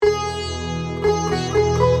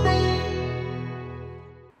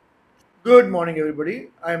Good morning,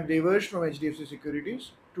 everybody. I am Devarsh from HDFC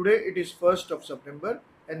Securities. Today it is 1st of September,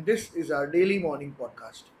 and this is our daily morning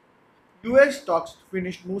podcast. US stocks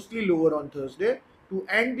finished mostly lower on Thursday to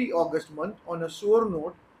end the August month on a sore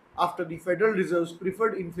note after the Federal Reserve's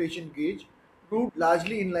preferred inflation gauge proved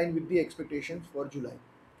largely in line with the expectations for July.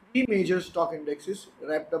 Three major stock indexes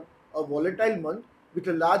wrapped up a volatile month with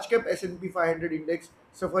a large cap S&P 500 index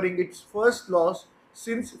suffering its first loss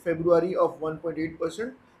since February of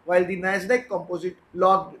 1.8%, while the Nasdaq Composite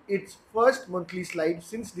logged its first monthly slide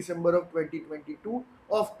since December of 2022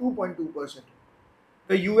 of 2.2%.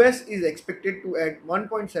 The US is expected to add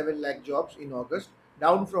 1.7 lakh jobs in August,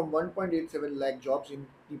 down from 1.87 lakh jobs in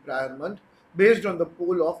the prior month, based on the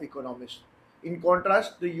poll of economists. In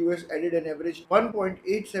contrast, the US added an average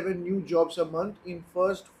 1.87 new jobs a month in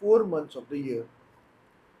first 4 months of the year.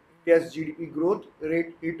 India's GDP growth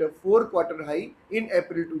rate hit a 4-quarter high in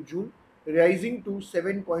April to June, rising to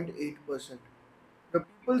 7.8%. The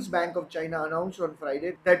People's Bank of China announced on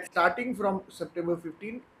Friday that starting from September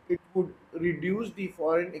 15, it would reduce the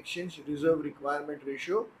foreign exchange reserve requirement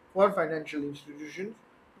ratio for financial institutions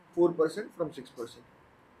to 4% from 6%.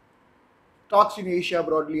 Stocks in Asia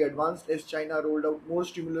broadly advanced as China rolled out more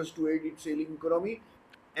stimulus to aid its ailing economy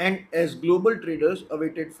and as global traders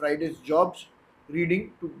awaited Friday's jobs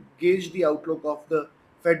reading to gauge the outlook of the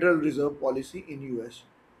Federal Reserve policy in US.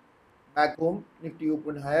 Back home, Nifty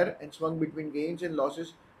opened higher and swung between gains and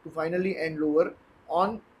losses to finally end lower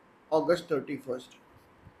on August 31st.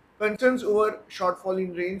 Concerns over shortfall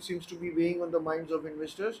in range seems to be weighing on the minds of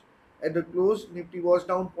investors. At the close, Nifty was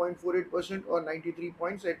down 0.48% or 93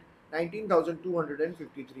 points at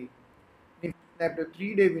 19,253. Nifty snapped a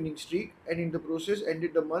 3-day winning streak and in the process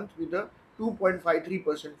ended the month with a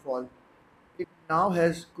 2.53% fall. It now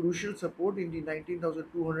has crucial support in the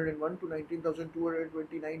 19,201 to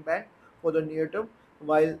 19,229 band for the near term,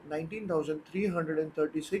 while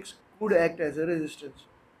 19,336 could act as a resistance.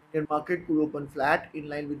 Indian market could open flat in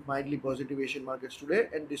line with mildly positive Asian markets today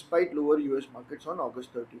and despite lower US markets on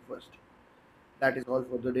August 31st. That is all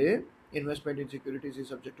for the day. Investment in securities is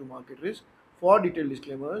subject to market risk. For detailed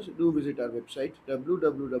disclaimers, do visit our website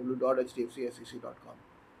www.hdfcsec.com.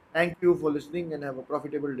 Thank you for listening and have a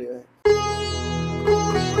profitable day ahead.